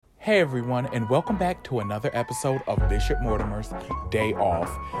Hey everyone, and welcome back to another episode of Bishop Mortimer's Day Off.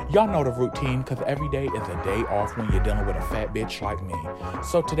 Y'all know the routine, because every day is a day off when you're dealing with a fat bitch like me.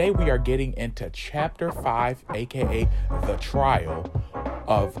 So today we are getting into Chapter 5, aka The Trial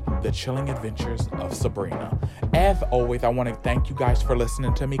of The Chilling Adventures of Sabrina. As always, I want to thank you guys for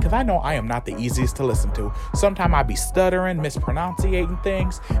listening to me, because I know I am not the easiest to listen to. Sometimes I be stuttering, mispronouncing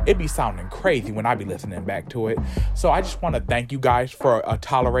things. It be sounding crazy when I be listening back to it. So I just want to thank you guys for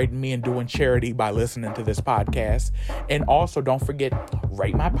tolerating me and doing charity by listening to this podcast. And also, don't forget,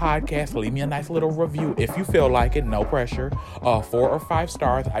 rate my podcast, leave me a nice little review if you feel like it, no pressure. 4 or 5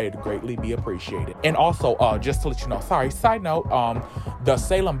 stars, I'd greatly be appreciated. And also, just to let you know, side note, the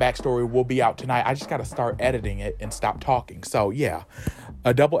Salem backstory will be out tonight. I just got to start editing it and stop talking. So yeah,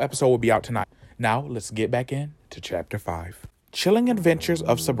 a double episode will be out tonight. Now, let's get back into Chapter 5. Chilling Adventures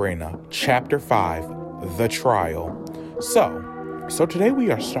of Sabrina, Chapter 5, The Trial. So today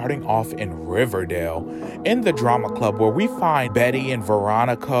we are starting off in Riverdale, in the drama club, where we find Betty and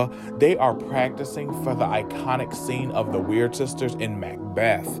Veronica. They are practicing for the iconic scene of the Weird Sisters in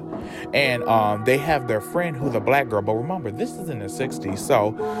Macbeth. And they have their friend who's a black girl. But remember, this is in the 60s,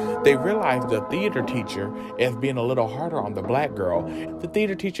 so they realize the theater teacher is being a little harder on the black girl. The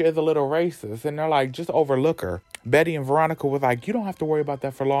theater teacher is a little racist, and they're like, just overlook her. Betty and Veronica was like, you don't have to worry about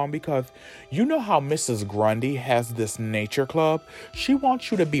that for long, because you know how Mrs. Grundy has this nature club? She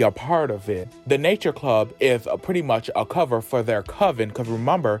wants you to be a part of it. The nature club is pretty much a cover for their coven, because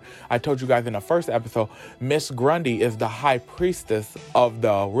remember, I told you guys in the first episode, Miss Grundy is the high priestess of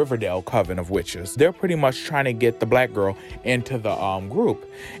the Riverdale coven of witches. They're pretty much trying to get the black girl into the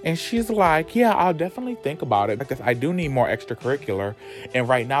group. And she's like, yeah, I'll definitely think about it, because I do need more extracurricular. And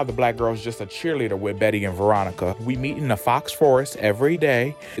right now, the black girl is just a cheerleader with Betty and Veronica. We meet in the Fox Forest every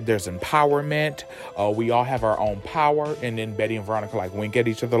day. There's empowerment. We all have our own power. And then Betty and Veronica like wink at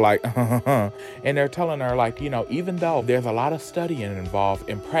each other like, and they're telling her like, you know, even though there's a lot of studying involved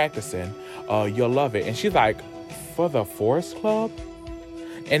in practicing, you'll love it. And she's like, for the Forest Club?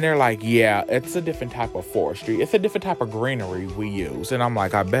 And they're like, yeah, it's a different type of forestry. It's a different type of greenery we use. And I'm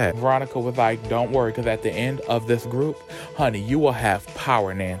like, I bet. Veronica was like, don't worry, because at the end of this group, honey, you will have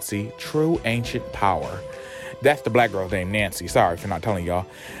power, Nancy. True ancient power. That's the black girl's name, Nancy. Sorry for not telling y'all.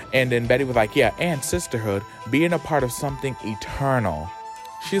 And then Betty was like, yeah, and sisterhood, being a part of something eternal.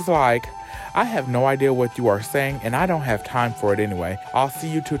 She's like, I have no idea what you are saying, and I don't have time for it anyway. I'll see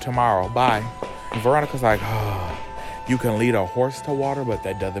you two tomorrow. Bye. And Veronica's like, oh, you can lead a horse to water, but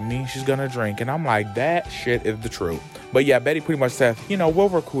that doesn't mean she's gonna drink. And I'm like, that shit is the truth. But yeah, Betty pretty much says, you know, we'll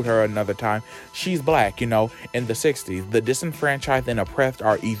recruit her another time. She's black, you know, in the 60s. The disenfranchised and oppressed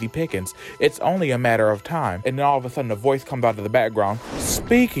are easy pickings. It's only a matter of time. And then all of a sudden, a voice comes out of the background.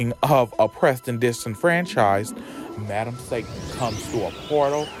 Speaking of oppressed and disenfranchised, Madam Satan comes through a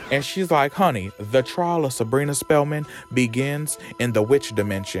portal, and she's like, honey, the trial of Sabrina Spellman begins in the witch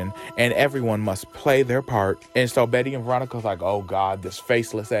dimension, and everyone must play their part. And so Betty and Veronica's like, oh God, this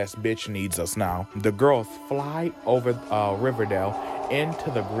faceless ass bitch needs us now. The girls fly over Riverdale into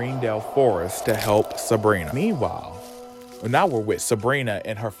the Greendale Forest to help Sabrina. Meanwhile, now we're with Sabrina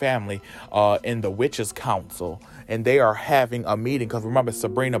and her family in the Witches' Council. And they are having a meeting, because remember,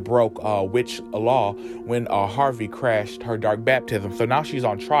 Sabrina broke witch law when Harvey crashed her dark baptism. So now she's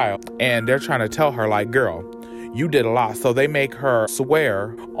on trial, and they're trying to tell her, like, girl, you did a lot. So they make her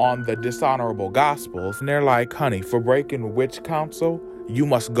swear on the dishonorable gospels. And they're like, honey, for breaking witch council, you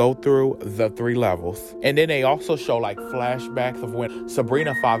must go through the 3 levels. And then they also show like flashbacks of when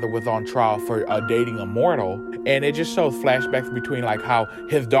Sabrina's father was on trial for dating a mortal. And it just shows flashbacks between like how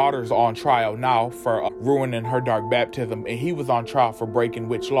his daughter's on trial now for ruining her dark baptism. And he was on trial for breaking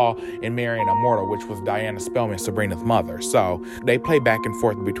witch law and marrying a mortal, which was Diana Spellman, Sabrina's mother. So they play back and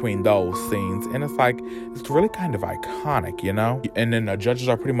forth between those scenes. And it's like, it's really kind of iconic, you know? And then the judges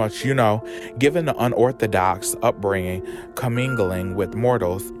are pretty much, you know, given the unorthodox upbringing, commingling with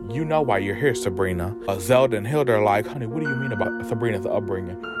mortals, you know why you're here, Sabrina. Zelda and Hilda are like, honey, what do you mean about Sabrina's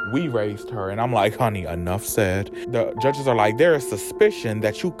upbringing? We raised her. And I'm like, honey, enough said. The judges are like, there is suspicion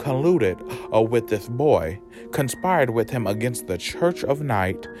that you colluded with this boy, conspired with him against the Church of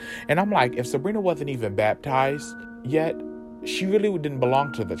Night. And I'm like, if Sabrina wasn't even baptized yet, she really didn't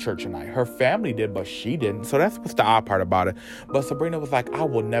belong to the Church of Night. Her family did, but she didn't. So that's what's the odd part about it. But Sabrina was like, I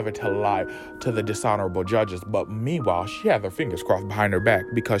will never tell a lie to the dishonorable judges. But meanwhile, she has her fingers crossed behind her back,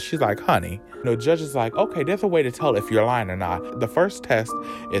 because she's like, honey, the judge is like, okay, there's a way to tell if you're lying or not. The first test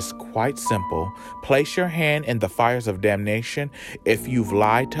is quite simple. Place your hand in the fires of damnation. If you've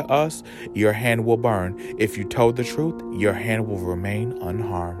lied to us, your hand will burn. If you told the truth, your hand will remain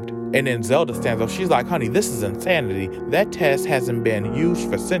unharmed. And then Zelda stands up. She's like, honey, this is insanity. That test hasn't been used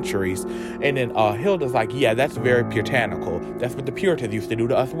for centuries. And then Hilda's like, yeah, that's very puritanical. That's what the Puritans used to do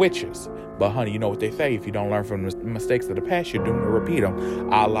to us witches. But honey, you know what they say. If you don't learn from the mistakes of the past, you're doomed to repeat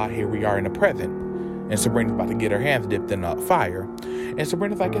them. A la, here we are in the present. And Sabrina's about to get her hands dipped in fire. And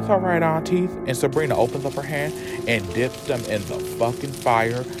Sabrina's like, it's all right, auntie. And Sabrina opens up her hand and dips them in the fucking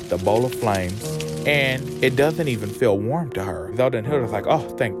fire, the bowl of flames. And it doesn't even feel warm to her. Zelda and Hilda's like,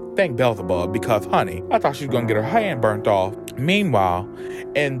 oh, thank Beelzebub, because, honey, I thought she was going to get her hand burnt off. Meanwhile,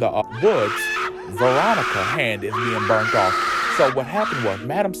 in the woods, Veronica's hand is being burnt off. So what happened was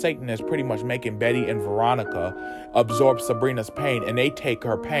Madam Satan is pretty much making Betty and Veronica absorb Sabrina's pain, and they take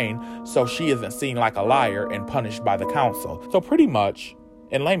her pain so she isn't seen like a liar and punished by the council. So pretty much,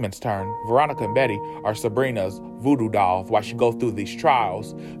 in layman's term, Veronica and Betty are Sabrina's voodoo dolls while she goes through these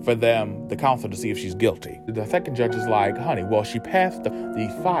trials for them, the council, to see if she's guilty. The second judge is like, honey, well, she passed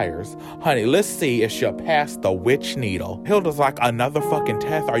these fires. Honey, let's see if she'll pass the witch needle. Hilda's like, another fucking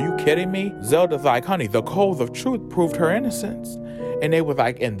test? Are you kidding me? Zelda's like, honey, the coals of truth proved her innocence. And they were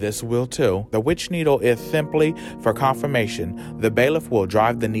like, and this will too. The witch needle is simply for confirmation. The bailiff will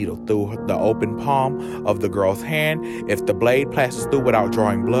drive the needle through the open palm of the girl's hand. If the blade passes through without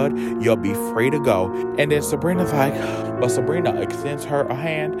drawing blood, you'll be free to go. And then Sabrina's like, but Sabrina extends her a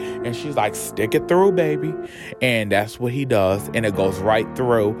hand and she's like, stick it through, baby. And that's what he does. And it goes right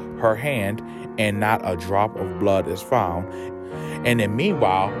through her hand and not a drop of blood is found. And then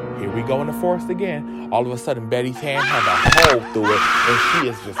meanwhile, here we go in the forest again. All of a sudden, Betty's hand has a hole through it, and she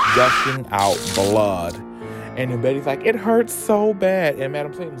is just gushing out blood. And then Betty's like, it hurts so bad. And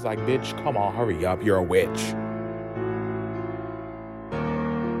Madam Satan's like, bitch, come on, hurry up, you're a witch.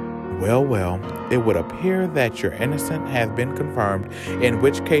 Well, it would appear that your innocence has been confirmed, in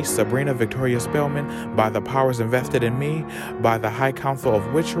which case, Sabrina Victoria Spellman, by the powers invested in me, by the High Council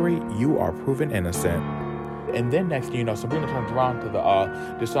of Witchery, you are proven innocent. And then next thing you know, Sabrina turns around to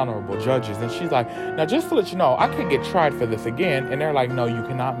the dishonorable judges, and she's like, now just to let you know, I could get tried for this again. And they're like, no, you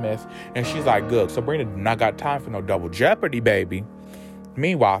cannot miss. And she's like, good. Sabrina do not got time for no double jeopardy, baby.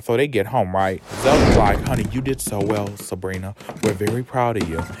 Meanwhile, so they get home, right? Zelda's like, honey, you did so well, Sabrina. We're very proud of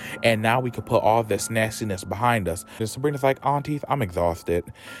you. And now we can put all this nastiness behind us. And Sabrina's like, auntie, I'm exhausted.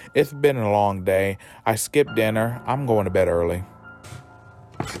 It's been a long day. I skipped dinner. I'm going to bed early.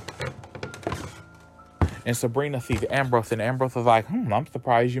 And Sabrina sees Ambrose, and Ambrose is like, I'm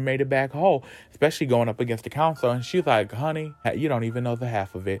surprised you made it back whole, especially going up against the council. And she's like, honey, you don't even know the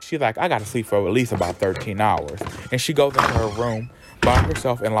half of it. She's like, I got to sleep for at least about 13 hours. And she goes into her room by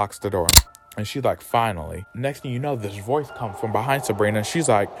herself and locks the door. And she's like, finally. Next thing you know, this voice comes from behind Sabrina. And she's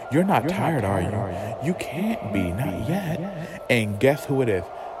like, you're not tired, are you? You can't be, not yet. And guess who it is?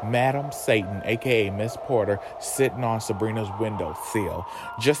 Madam Satan, a.k.a. Miss Porter, sitting on Sabrina's windowsill,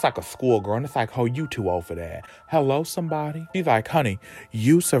 just like a schoolgirl. And it's like, oh, you too old for that. Hello, somebody? She's like, honey,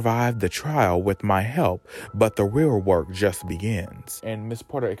 you survived the trial with my help, but the real work just begins. And Miss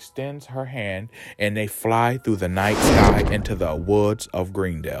Porter extends her hand, and they fly through the night sky into the woods of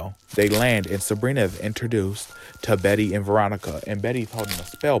Greendale. They land, and Sabrina is introduced to Betty and Veronica, and Betty's holding a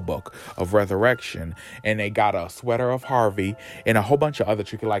spell book of resurrection, and they got a sweater of Harvey and a whole bunch of other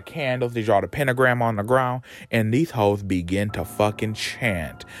tricks like candles. They draw the pentagram on the ground, and these hoes begin to fucking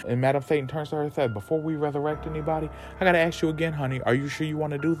chant. And Madam Satan turns to her and says, before we resurrect anybody, I gotta ask you again, honey, are you sure you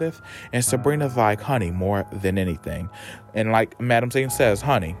want to do this? And Sabrina's like, honey, more than anything. And like Madam Satan says,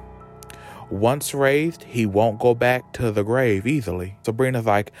 honey, once raised, he won't go back to the grave easily. Sabrina's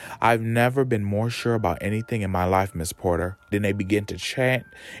like, I've never been more sure about anything in my life, Miss Porter. Then they begin to chant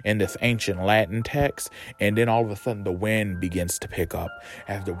in this ancient Latin text, and then all of a sudden the wind begins to pick up.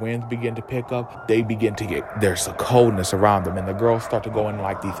 As the winds begin to pick up, they begin to get, there's a coldness around them, and the girls start to go in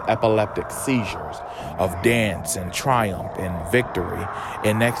like these epileptic seizures of dance and triumph and victory.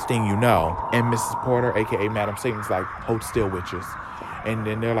 And next thing you know, and Mrs. Porter, aka Madam Satan's like, hold still, witches. And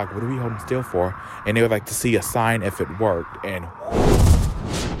then they're like, what are we holding still for? And they would like to see a sign if it worked. And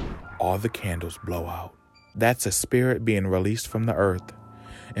all the candles blow out. That's a spirit being released from the earth.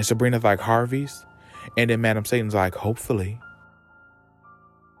 And Sabrina's like, Harvey's? And then Madam Satan's like, hopefully.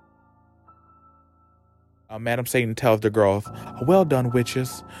 Madam Satan tells the girls, well done,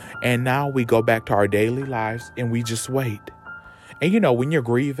 witches. And now we go back to our daily lives and we just wait. And you know, when you're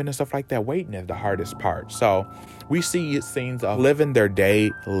grieving and stuff like that, waiting is the hardest part. So we see scenes of living their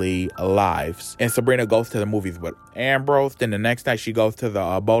daily lives. And Sabrina goes to the movies with Ambrose. Then the next night she goes to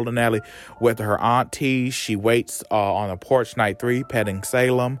the bowling alley with her auntie. She waits on the porch night 3, petting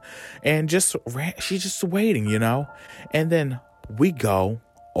Salem. And she's just waiting, you know. And then we go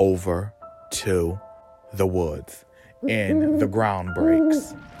over to the woods. and the ground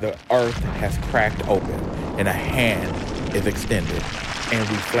breaks. The earth has cracked open and a hand is extended. And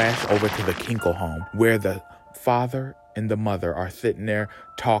we flash over to the Kinkle home where the father and the mother are sitting there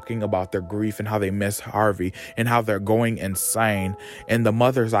talking about their grief and how they miss Harvey and how they're going insane. And the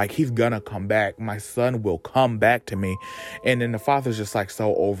mother's like, he's gonna come back. My son will come back to me. And then the father's just like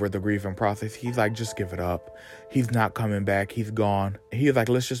so over the grieving process. He's like, just give it up. He's not coming back. He's gone. He's like,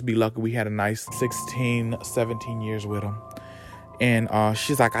 let's just be lucky we had a nice 16, 17 years with him. And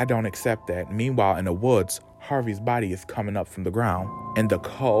she's like, I don't accept that. Meanwhile, in the woods, Harvey's body is coming up from the ground, and the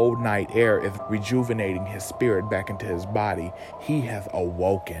cold night air is rejuvenating his spirit back into his body. He has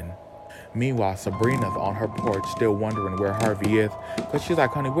awoken. Meanwhile, Sabrina's on her porch still wondering where Harvey is, because she's like,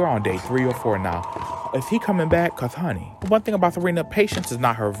 honey, we're on day 3 or 4 now. Is he coming back? Because, honey, one thing about Sabrina, patience is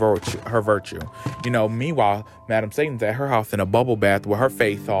not her virtue. You know, meanwhile, Madam Satan's at her house in a bubble bath with her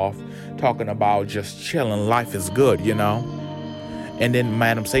face off, talking about just chilling, life is good, you know? And then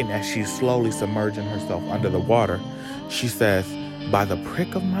Madam Satan, as she's slowly submerging herself under the water, she says, by the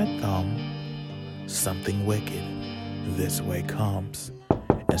prick of my thumb, something wicked this way comes.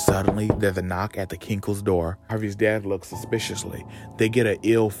 And suddenly, there's a knock at the Kinkle's door. Harvey's dad looks suspiciously. They get an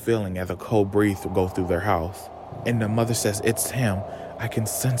ill feeling as a cold breeze will go through their house. And the mother says, it's him. I can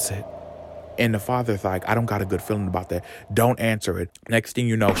sense it. And the father's like, I don't got a good feeling about that. Don't answer it. Next thing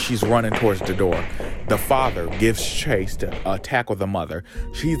you know, she's running towards the door. The father gives chase to tackle the mother.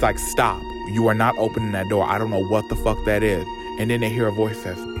 She's like, stop. You are not opening that door. I don't know what the fuck that is. And then they hear a voice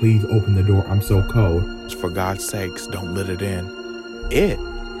says, please open the door. I'm so cold. For God's sakes, don't let it in.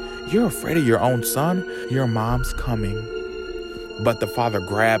 You're afraid of your own son? Your mom's coming. But the father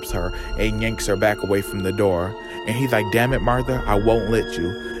grabs her and yanks her back away from the door. And he's like, damn it, Martha, I won't let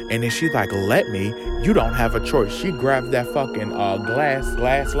you. And then she's like, let me? You don't have a choice. She grabs that fucking glass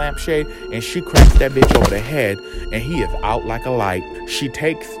lampshade and she cracks that bitch over the head, and he is out like a light. She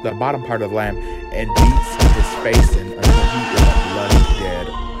takes the bottom part of the lamp and beats his face in until he is a bloody dead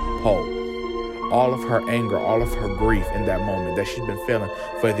pulp. All of her anger, all of her grief in that moment that she's been feeling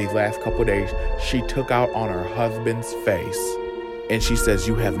for these last couple days, she took out on her husband's face. And she says,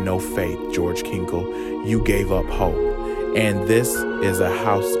 you have no faith, George Kinkle. You gave up hope. And this is a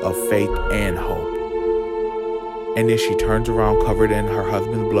house of faith and hope. And then she turns around covered in her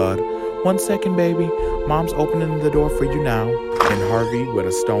husband's blood. 1 second, baby. Mom's opening the door for you now. And Harvey, with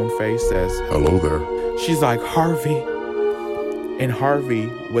a stone face, says, hello there. She's like, Harvey. And Harvey,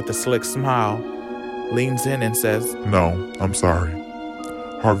 with a slick smile, leans in and says, no, I'm sorry.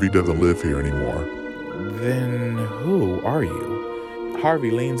 Harvey doesn't live here anymore. Then who are you?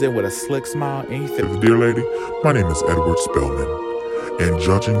 Harvey leans in with a slick smile and he says, dear lady, my name is Edward Spellman. And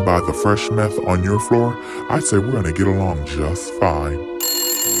judging by the fresh meth on your floor, I'd say we're going to get along just fine.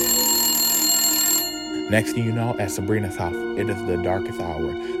 Next thing you know, at Sabrina's house, it is the darkest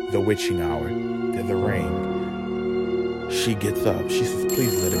hour, the witching hour. There's a ring. She gets up. She says,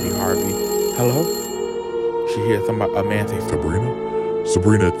 please let it be Harvey. Hello? She hears a man say, Sabrina?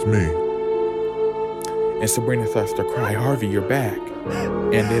 Sabrina, it's me. And Sabrina starts to cry, Harvey, you're back.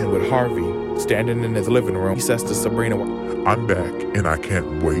 And then with Harvey standing in his living room, he says to Sabrina, I'm back and I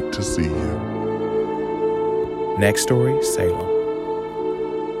can't wait to see you. Next story, Salem.